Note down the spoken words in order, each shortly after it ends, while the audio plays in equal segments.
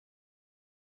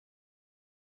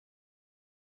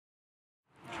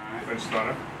just thought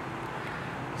of.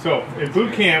 So in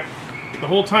boot camp, the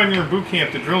whole time you're in boot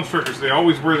camp, the drill instructors they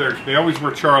always wear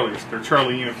Charlies, their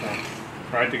Charlie uniform,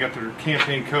 right? They got their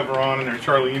campaign cover on and their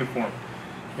Charlie uniform,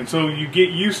 and so you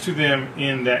get used to them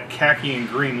in that khaki and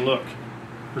green look.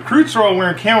 Recruits are all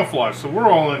wearing camouflage, so we're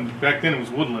all in. Back then it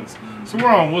was Woodlands, so we're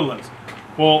all in Woodlands.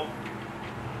 Well,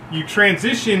 you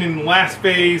transition in the last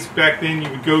phase. Back then, you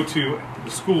would go to the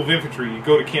School of Infantry. You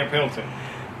go to Camp Pendleton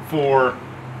for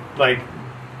like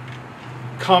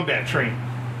combat training.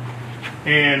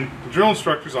 And the drill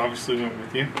instructors obviously went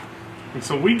with you. And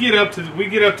so we get up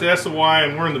to SOI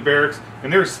and we're in the barracks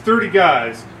and there's 30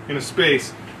 guys in a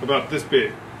space about this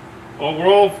big.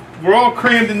 We're all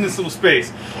crammed in this little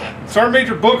space. Sergeant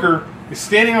Major Booker is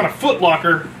standing on a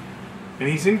footlocker and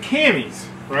he's in camis,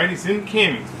 right? He's in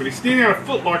camis, but he's standing on a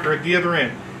footlocker at the other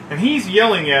end. And he's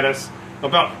yelling at us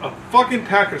about a fucking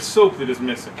packet of soap that is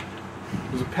missing.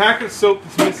 There's a packet of soap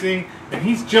that's missing and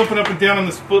he's jumping up and down on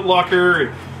this footlocker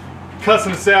and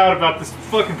cussing us out about this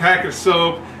fucking packet of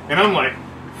soap, and I'm like,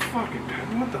 fucking,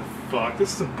 what the fuck? This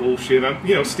is some bullshit. I'm,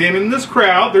 you know, standing in this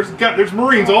crowd. There's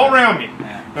Marines all around me.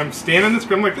 I'm standing in this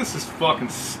crowd. I'm like, this is fucking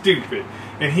stupid.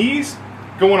 And he's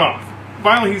going off.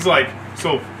 Finally, he's like,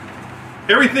 so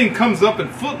everything comes up in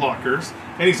footlockers,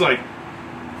 and he's like,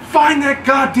 find that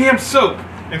goddamn soap.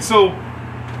 And so,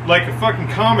 like a fucking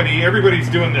comedy, everybody's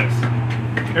doing this.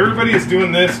 Everybody is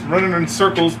doing this, running in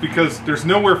circles because there's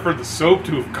nowhere for the soap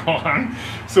to have gone.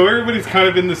 So everybody's kind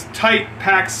of in this tight,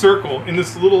 packed circle in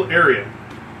this little area.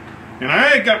 And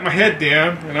I got my head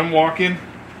down and I'm walking.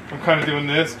 I'm kind of doing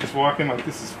this, just walking like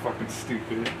this is fucking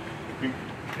stupid.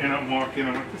 And I'm walking,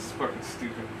 I'm like this is fucking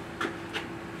stupid.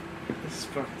 This is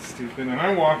fucking stupid. And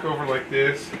I walk over like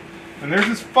this. And there's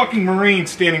this fucking Marine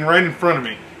standing right in front of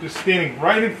me. Just standing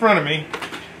right in front of me.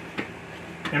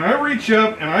 And I reach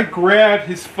up and I grab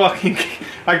his fucking,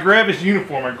 I grab his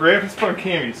uniform, I grab his fucking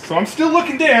camis. So I'm still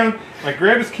looking down, I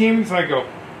grab his camis and I go,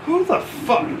 who the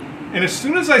fuck? And as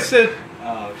soon as I said,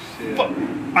 oh shit, fuck,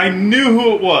 I knew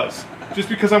who it was. Just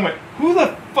because I went, who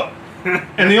the fuck?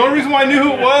 And the only reason why I knew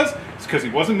who it was is because he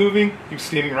wasn't moving, he was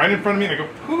standing right in front of me and I go,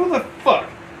 who the fuck?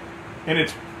 And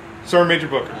it's Sergeant Major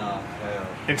Booker. Oh,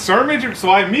 and Sergeant Major, so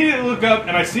I immediately look up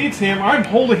and I see it's him, I'm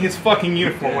holding his fucking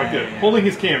uniform like this, holding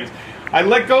his camis. I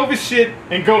let go of his shit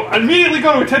and immediately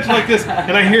go to attention like this,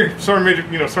 and I hear Sergeant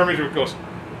Major, Sergeant Major goes.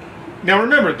 Now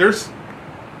remember, there's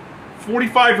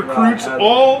 45 recruits,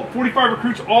 all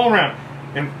around,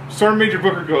 and Sergeant Major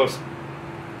Booker goes,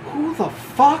 "Who the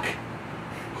fuck?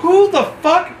 Who the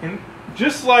fuck?" And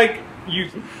just like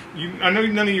I know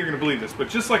none of you are gonna believe this, but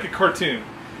just like a cartoon,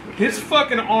 his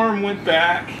fucking arm went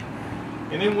back.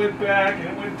 And then went back, and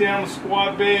it went down the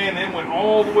squad bay, and then went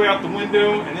all the way out the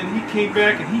window, and then he came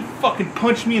back, and he fucking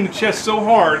punched me in the chest so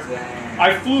hard,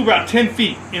 I flew about 10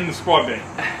 feet in the squad bay.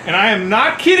 And I am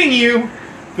not kidding you,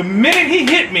 the minute he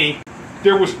hit me,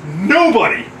 there was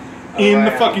nobody in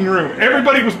the fucking room.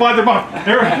 Everybody was by their mom.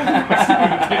 That's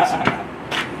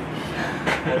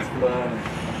fun.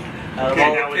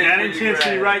 Okay, now with that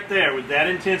intensity right there, with that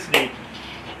intensity,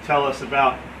 tell us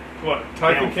about what?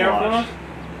 Typhon camouflage?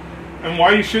 And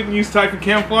why you shouldn't use Typhon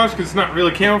camouflage, because it's not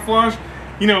really camouflage.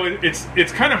 You know,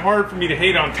 it's kind of hard for me to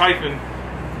hate on Typhon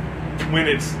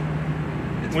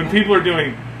when people are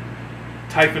doing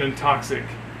Typhon and Toxic,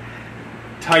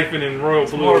 Typhon and Royal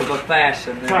Blue. More of a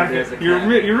fashion than it is a you're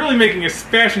really making a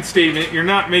fashion statement. You're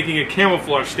not making a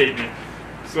camouflage statement.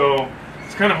 So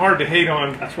it's kind of hard to hate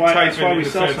on. That's why we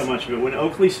sell so much of it. When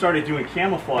Oakley started doing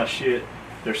camouflage shit,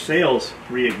 their sales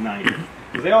reignited.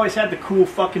 Because they always had the cool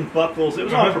fucking buckles. It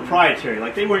was all proprietary.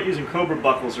 Like, they weren't using Cobra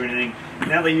buckles or anything.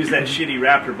 Now they use that shitty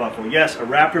Raptor buckle. Yes, a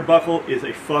Raptor buckle is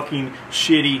a fucking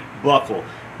shitty buckle.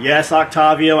 Yes,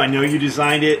 Octavio, I know you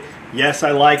designed it. Yes,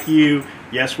 I like you.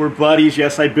 Yes, we're buddies.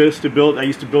 Yes, I used to build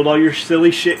all your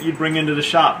silly shit you'd bring into the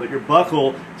shop. But your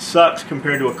buckle sucks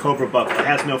compared to a Cobra buckle. It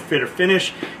has no fit or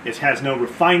finish. It has no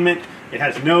refinement. It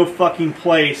has no fucking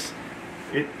place.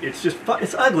 It's just,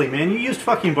 it's ugly, man. You used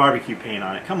fucking barbecue paint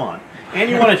on it. Come on. And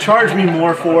you want to charge me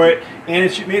more for it, and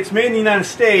it's made in the United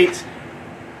States.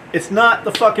 It's not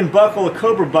the fucking buckle a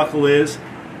Cobra buckle is.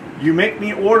 You make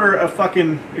me order a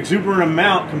fucking exuberant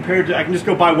amount compared to, I can just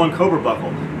go buy one Cobra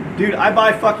buckle. Dude, I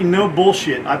buy fucking no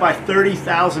bullshit. I buy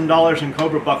 $30,000 in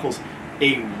Cobra buckles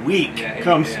a week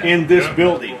in this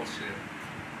building.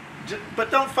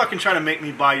 But don't fucking try to make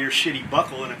me buy your shitty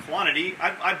buckle in a quantity.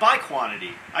 I buy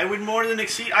quantity. I would more than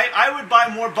exceed. I would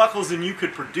buy more buckles than you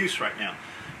could produce right now.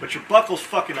 But your buckle's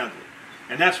fucking ugly,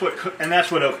 and that's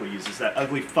what Oakley uses, that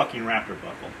ugly fucking Raptor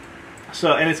buckle.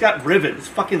 So, and it's got rivet. It's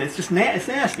just it's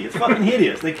nasty. It's fucking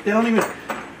hideous. They don't even.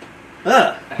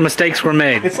 Ugh. Mistakes were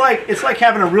made. It's like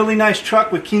having a really nice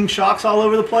truck with king shocks all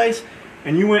over the place,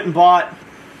 and you went and bought.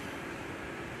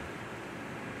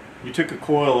 You took a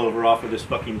coilover off of this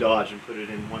fucking Dodge and put it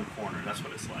in one corner. That's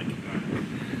what it's like.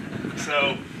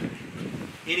 So,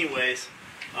 anyways,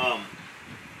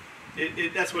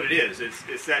 that's what it is.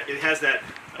 It's that it has that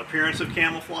appearance of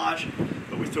camouflage,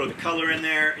 but we throw the color in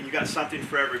there, and you got something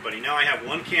for everybody. Now I have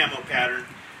one camo pattern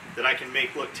that I can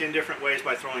make look 10 different ways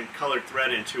by throwing colored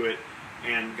thread into it,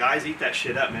 and guys eat that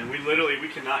shit up, man. We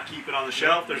cannot keep it on the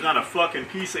shelf. There's not a fucking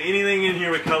piece of anything in here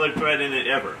with colored thread in it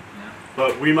ever.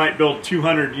 But we might build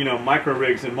 200, micro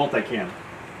rigs in multicam.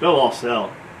 They'll all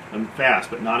sell them fast,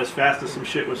 but not as fast as some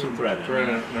shit with some thread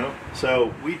in it. No.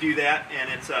 So we do that, and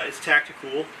it's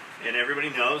tactical, and everybody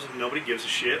knows, and nobody gives a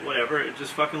shit. Whatever, it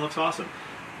just fucking looks awesome.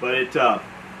 But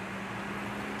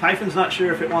Typhon's not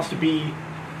sure if it wants to be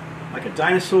like a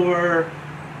dinosaur,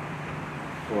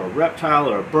 or a reptile,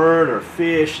 or a bird, or a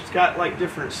fish. It's got like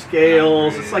different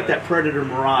scales. It's like that Predator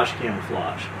Mirage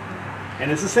camouflage. And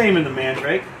it's the same in the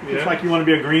mandrake. It's like you want to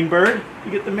be a green bird,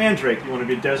 you get the mandrake. You want to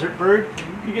be a desert bird,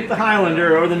 you get the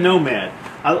Highlander or the nomad.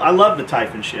 I love the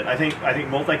Typhon shit. I think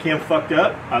multicam fucked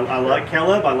up. I like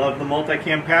Caleb. I love the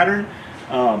multicam pattern.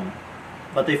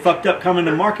 But they fucked up coming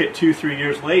to market 2-3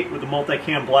 years late with the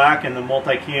multicam black and the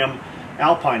multicam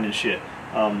alpine and shit.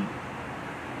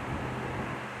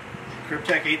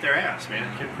 Cryptek ate their ass,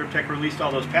 man. Cryptek released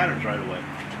all those patterns right away.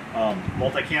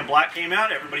 Multicam black came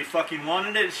out, everybody fucking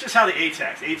wanted it. It's just how the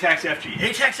ATAX FG,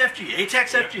 ATAX FG,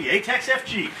 ATAX FG, ATAX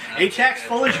FG, ATAX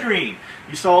foliage green.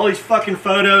 You saw all these fucking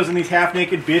photos and these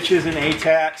half-naked bitches in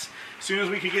ATAX. As soon as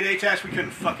we could get ATAX, we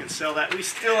couldn't fucking sell that. We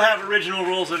still have original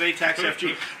rolls of ATAX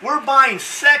FG. We're buying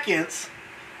seconds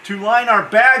to line our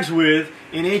bags with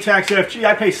in ATAX FG.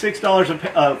 I pay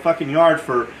 $6 a fucking yard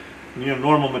for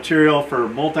normal material. For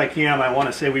multicam, I want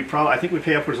to say I think we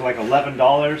pay upwards of like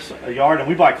 $11 a yard, and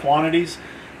we buy quantities.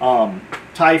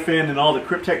 Typhon and all the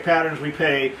Cryptek patterns, we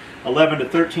pay $11 to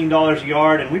 $13 a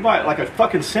yard, and we buy like a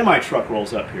fucking semi-truck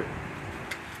rolls up here.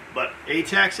 But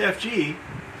ATAX FG,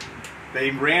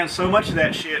 they ran so much of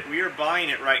that shit, we are buying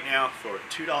it right now for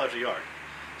 $2 a yard.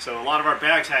 So a lot of our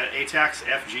bags had ATAX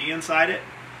FG inside it,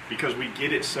 because we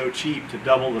get it so cheap to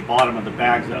double the bottom of the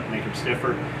bags up, make them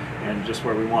stiffer, and just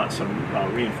where we want some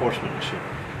reinforcement and shit.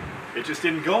 It just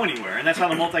didn't go anywhere, and that's how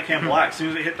the multicam black, as soon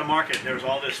as it hit the market, there was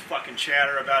all this fucking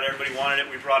chatter about everybody wanted it.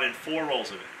 We brought in 4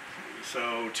 rolls of it,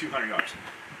 so 200 yards.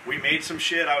 We made some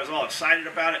shit, I was all excited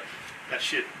about it. That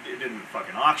shit, it didn't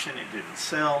fucking auction, it didn't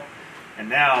sell, and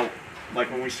now, like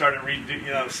when we started,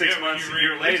 6 months, a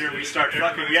year later, we start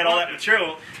fucking, we had all that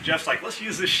material. Jeff's like, let's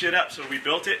use this shit up, so we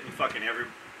built it, and fucking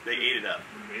they ate it up.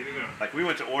 Like we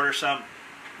went to order some.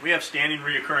 We have standing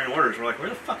reoccurring orders. We're like, where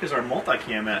the fuck is our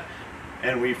multicam at?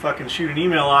 And we fucking shoot an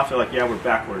email off. They're like, yeah, we're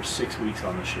backwards 6 weeks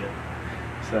on this shit.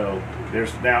 So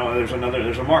there's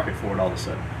a market for it all of a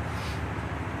sudden.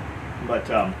 But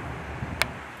you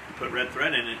put red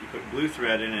thread in it, you put blue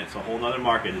thread in it, it's a whole nother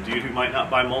market. A dude who might not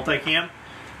buy multicam,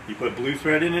 you put blue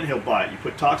thread in it, he'll buy it. You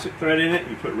put toxic thread in it,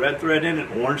 you put red thread in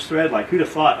it, orange thread. Like who'd have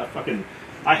thought?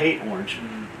 I hate orange.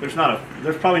 There's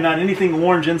probably not anything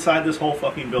orange inside this whole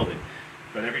fucking building.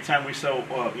 But every time we sew,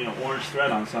 orange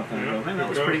thread on something, I go, man, that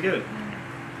was pretty good.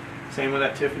 Same with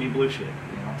that Tiffany blue shit.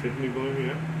 Tiffany blue,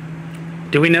 yeah.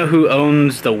 Do we know who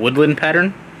owns the woodland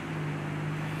pattern?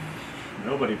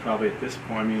 Nobody probably at this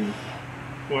point. I mean,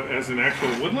 what, as an actual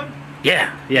woodland?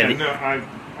 Yeah. No,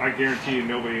 I guarantee you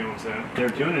nobody owns that. They're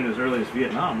doing it as early as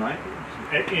Vietnam, right?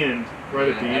 Right at the end.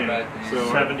 So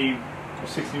 70,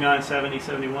 69, 70,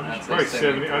 71. Probably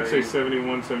 70. I'd say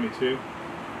 71, 72.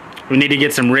 We need to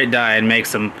get some RIT dye and make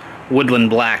some woodland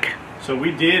black. So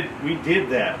we did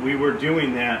that. We were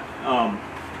doing that.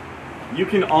 You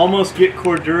can almost get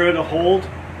Cordura to hold.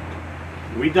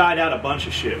 We dyed out a bunch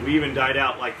of shit. We even dyed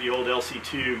out like the old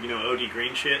LC2, OD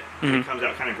green shit. It comes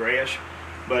out kind of grayish.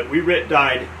 But we RIT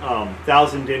dyed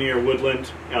 1000 denier woodland.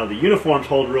 The uniforms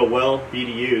hold real well,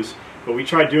 BDUs. But we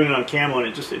tried doing it on camo and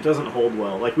it doesn't hold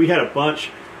well. Like we had a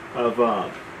bunch of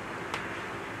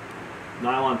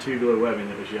nylon tubular webbing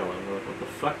that was yellow. We're like, what the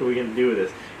fuck are we going to do with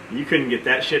this? You couldn't get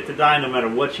that shit to dye no matter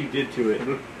what you did to it.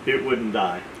 It wouldn't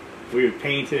dye. We would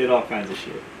paint it, all kinds of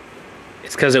shit.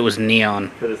 It's because it was neon.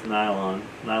 Because it's nylon.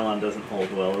 Nylon doesn't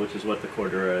hold well, which is what the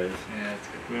Cordura is. Yeah, it's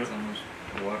good. It's almost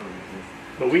water resistant.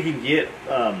 But we can get,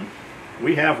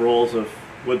 we have rolls of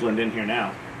woodland in here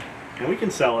now. And we can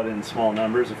sell it in small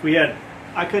numbers. If we had,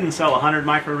 I couldn't sell 100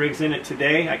 micro rigs in it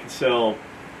today. I could sell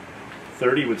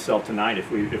 30 would sell tonight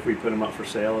if we put them up for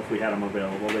sale. If we had them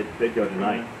available, they'd go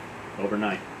tonight,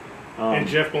 overnight. And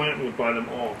Jeff Blanton would buy them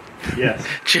all. Yes.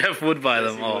 Jeff would buy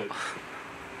them all.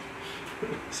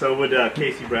 So would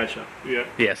Casey Bradshaw. Yeah.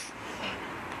 Yes.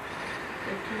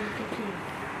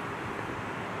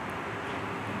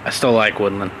 I still like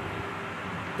Woodland.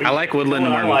 I like Woodland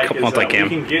What I more like than is, multicam. we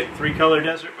can get 3-color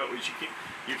desert, but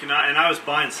you cannot. And I was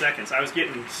buying seconds. I was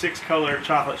getting 6-color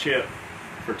chocolate chip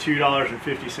for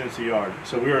 $2.50 a yard.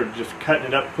 So we were just cutting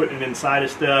it up, putting it inside of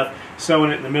stuff,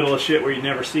 sewing it in the middle of shit where you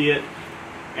never see it.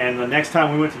 And the next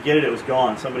time we went to get it, it was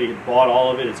gone. Somebody had bought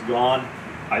all of it. It's gone.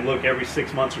 I look every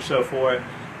 6 months or so for it.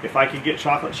 If I could get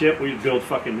chocolate chip, we'd build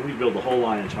the whole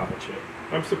line of chocolate chip.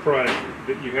 I'm surprised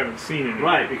that you haven't seen it.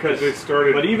 Right, because they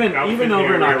started. But even outfitting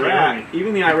over in the Iraqi Iraq, army.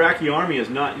 even the Iraqi army is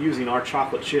not using our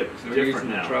chocolate chip. It's They're different using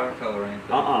now. the tricolor, ain't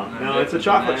they? No, it's a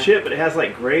chocolate chip, but it has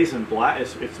like grays and black.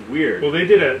 It's weird. Well,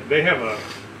 they have a.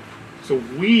 So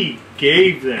we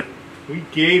gave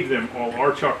them all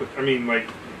our chocolate. I mean, like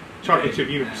chocolate chip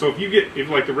uniform. So if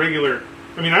like the regular,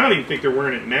 I mean, I don't even think they're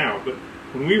wearing it now. But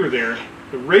when we were there,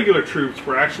 the regular troops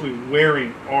were actually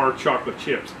wearing our chocolate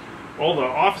chips. All the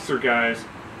officer guys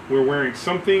were wearing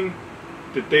something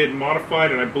that they had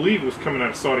modified, and I believe it was coming out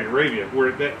of Saudi Arabia,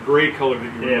 where that gray color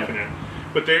that you were looking at.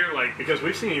 But they're like, Because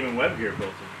we've seen even web gear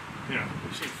built in. yeah,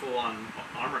 We've seen full-on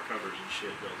armor covers and shit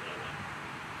built out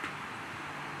of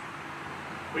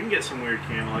that. We can get some weird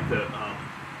camo, like the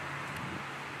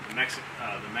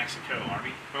Mexico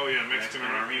Army. oh yeah, Mexican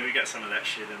army. We got some of that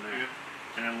shit in there. Yeah.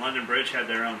 And then London Bridge had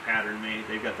their own pattern made.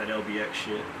 They've got that LBX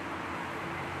shit.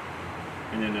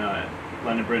 And then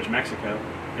London Bridge, Mexico,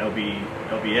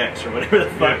 LBX or whatever the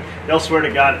fuck. Yeah. They'll swear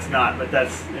to God it's not, but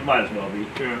it might as well be.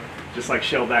 Yeah, Just like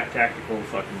Shellback Tactical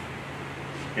fucking.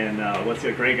 And what's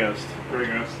it? Grey Ghost. very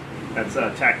nice. That's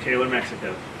Tac Taylor,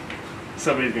 Mexico.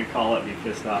 Somebody's gonna call up and be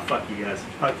pissed off. Fuck you guys.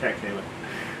 Fuck Tac Taylor.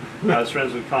 I was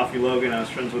friends with Coffee Logan. I was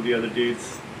friends with the other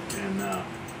dudes. And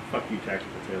fuck you,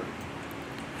 Tactical Taylor.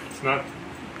 It's not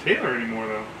Taylor anymore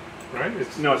though, right?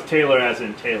 It's It's Taylor as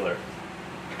in Taylor.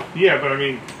 yeah, but I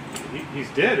mean, he's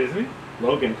dead, isn't he?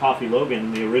 Logan, Coffee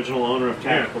Logan, the original owner of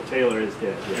Tactical Taylor, is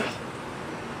dead. Yes.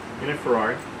 In a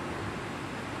Ferrari.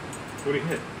 What did he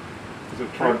hit? Is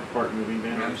it Park moving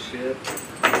van. No shit.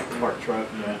 Park truck.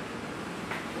 Yeah.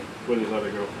 With his other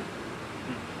girlfriend.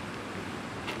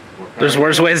 There's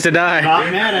worse ways to die.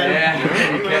 Not mad at him.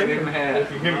 Yeah, you can't get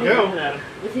mad. You can Not go. mad at him.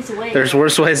 With his weight. There's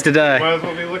worse ways to die. Might as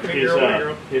well be looking at your old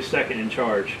girl. His second in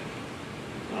charge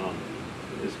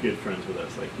is good friends with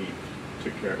us. Like he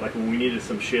took care of, like when we needed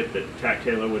some shit that Tac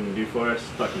Taylor wouldn't do for us,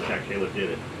 fucking Tac Taylor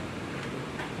did it.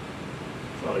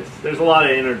 So there's a lot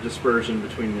of interdispersion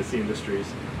between these industries.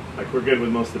 Like we're good with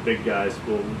most of the big guys.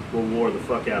 We'll war the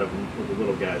fuck out of them with the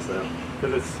little guys though,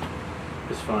 because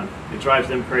it's fun. It drives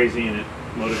them crazy and it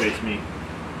motivates me.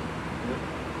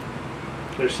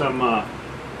 There's some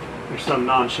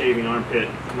non-shaving armpit,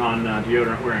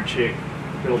 non-deodorant wearing chick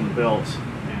building belts,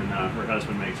 and her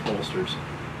husband makes holsters.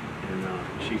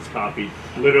 And she's copied,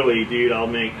 literally, dude.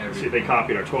 See, they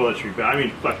copied our toiletry bag. I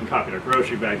mean, fucking copied our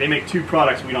grocery bag. They make 2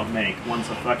 products we don't make. One's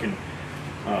a fucking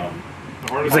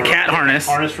It's a cat harness.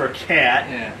 harness for a cat.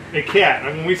 Yeah. A cat.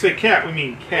 And when we say cat, we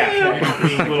mean cat. We don't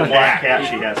mean Little black cat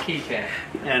she has. Key cat.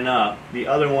 And the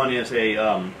other one is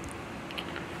a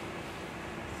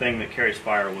thing that carries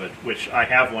firewood, which I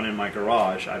have one in my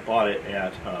garage. I bought it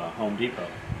at Home Depot.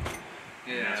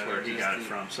 Yeah, That's where he got it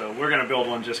from. So we're gonna build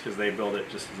one just because they build it,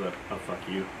 just as a fuck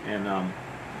you. And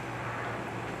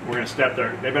we're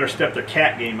gonna they better step their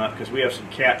cat game up because we have some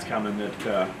cats coming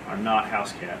that are not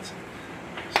house cats.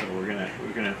 So we're gonna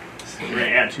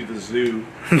add to the zoo.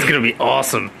 It's gonna be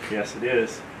awesome. Yes, it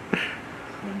is. I'm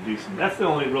gonna do some. That's the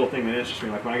only real thing that interests me.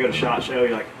 Like when I go to SHOT Show,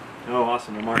 you're like, oh,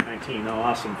 awesome, the Mark 19. Oh,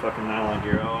 awesome, fucking nylon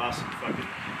gear. Oh, awesome, fucking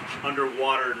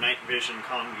underwater night vision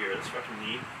comm gear. That's fucking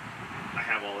neat. I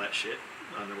have all that shit.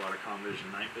 Underwater comm vision,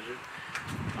 night vision.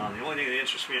 The only thing that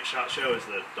interests me at SHOT Show is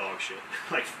the dog shit.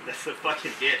 Like that's the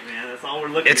fucking it, man. That's all we're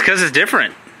looking. It's because it's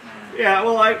different. Yeah,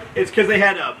 well, it's because they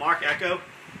had Mark Echo,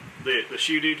 the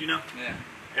shoe dude, you know. Yeah.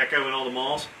 Echo in all the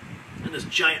malls, and this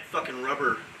giant fucking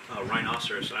rubber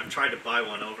rhinoceros. And I've tried to buy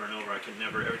one over and over. I can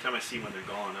never. Every time I see one, they're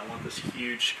gone. I want this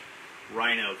huge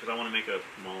rhino because I want to make a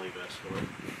Molly vest for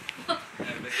it.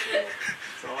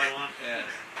 That's all I want. Yeah.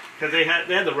 Because they had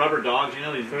the rubber dogs. You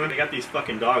know, they got these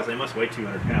fucking dogs. They must weigh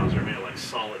 200 pounds. They're made of like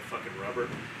solid fucking rubber,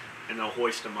 and they'll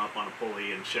hoist them up on a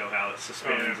pulley and show how it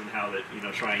suspends and how that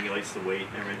triangulates the weight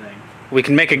and everything. We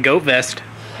can make a goat vest.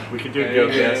 We could do a Yeah,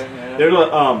 goat yeah, vest. yeah. There's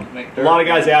Make a lot of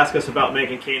dirt guys vests. ask us about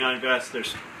making canine vests.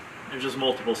 There's just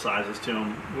multiple sizes to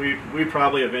them. We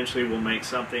probably eventually will make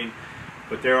something,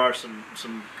 but there are some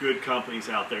good companies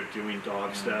out there doing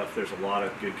dog stuff. There's a lot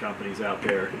of good companies out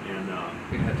there, and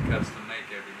We had to custom make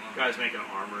every one. guys making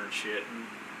armor and shit. And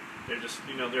they're just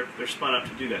they're spun up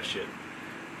to do that shit.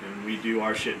 and we do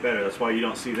our shit better. That's why you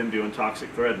don't see them doing toxic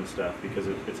thread and stuff, because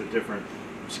it's a different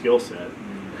skill set.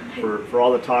 For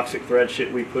all the toxic thread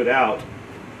shit we put out,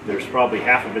 there's probably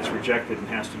half of it's rejected and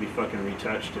has to be fucking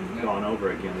retouched and gone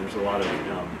over again. There's a lot of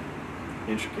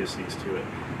intricacies to it.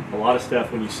 A lot of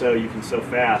stuff when you sew, you can sew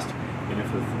fast, and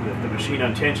if the machine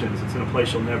untensions, it's in a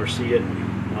place you'll never see it.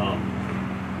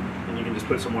 And you can just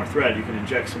put some more thread. You can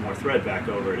inject some more thread back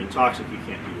over it. In toxic, you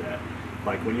can't do that.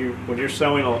 Like when you're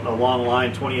sewing a long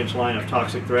line, 20-inch line of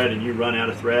toxic thread, and you run out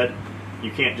of thread,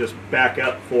 you can't just back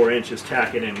up 4 inches,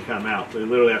 tack it in, and come out. They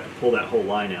literally have to pull that whole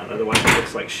line out. Otherwise, it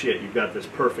looks like shit. You've got this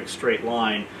perfect straight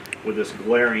line with this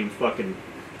glaring fucking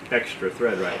extra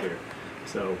thread right here.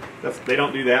 So they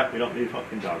don't do that. We don't do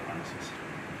fucking dog harnesses.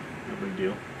 No big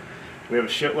deal. We have a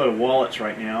shitload of wallets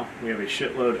right now. We have a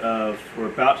shitload of, we're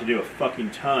about to do a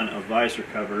fucking ton of visor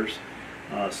covers.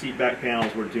 Seat back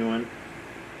panels we're doing.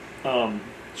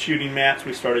 Shooting mats,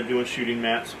 we started doing shooting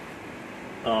mats.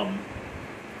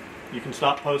 You can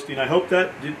stop posting. I hope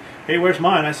that, hey, where's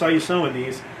mine? I saw you sewing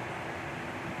these.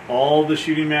 All the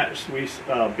shooting mats we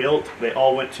built, they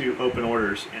all went to open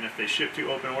orders. And if they shipped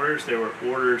to open orders, they were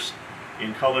orders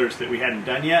in colors that we hadn't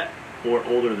done yet or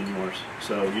older than yours.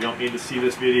 So you don't need to see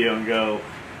this video and go,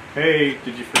 hey,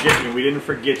 did you forget me? We didn't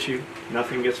forget you.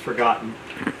 Nothing gets forgotten.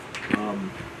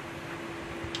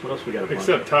 What else we got?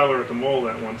 Except Tyler at the mole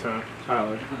that one time.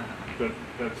 Tyler. But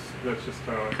that's just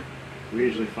Tyler. We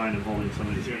usually find him holding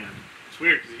somebody's hand. It's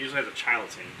weird because he usually has a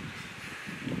child's hand.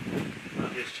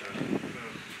 Not his child.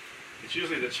 It's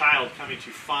usually the child coming to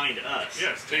find us.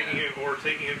 Yes, taking him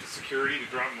to security to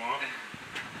drop him off.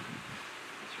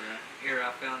 That's right. Here,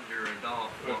 I found your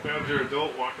adult. I found your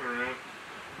adult walking around.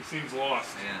 He seems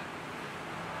lost. Yeah.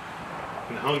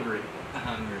 And hungry.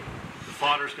 Hungry. The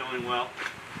fodder's going well.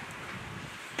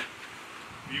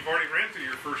 You've already ran through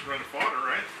your first run of fodder,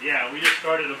 right? Yeah, we just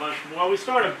started a bunch. Well, we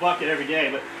start a bucket every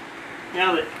day, but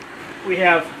now that we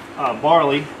have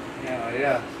barley. Yeah,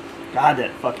 yeah. God,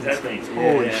 that fucking stinks.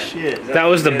 Holy shit. That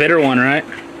was the bitter one, right?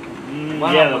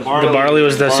 Yeah, the barley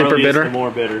was the super bitter? The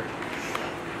more bitter.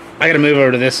 I gotta move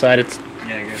over to this side. It's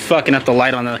Yeah, fucking up the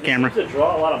light on the camera. Seems to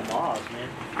draw a lot of moths, man.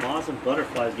 Moths and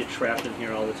butterflies get trapped in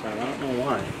here all the time. I don't know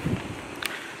why.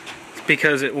 It's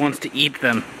because it wants to eat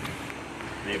them.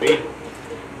 Maybe.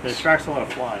 It attracts a lot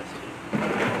of flies.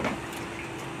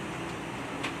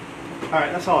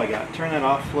 Alright, that's all I got. Turn that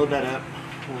off, load that up.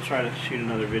 We'll try to shoot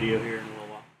another video here in a little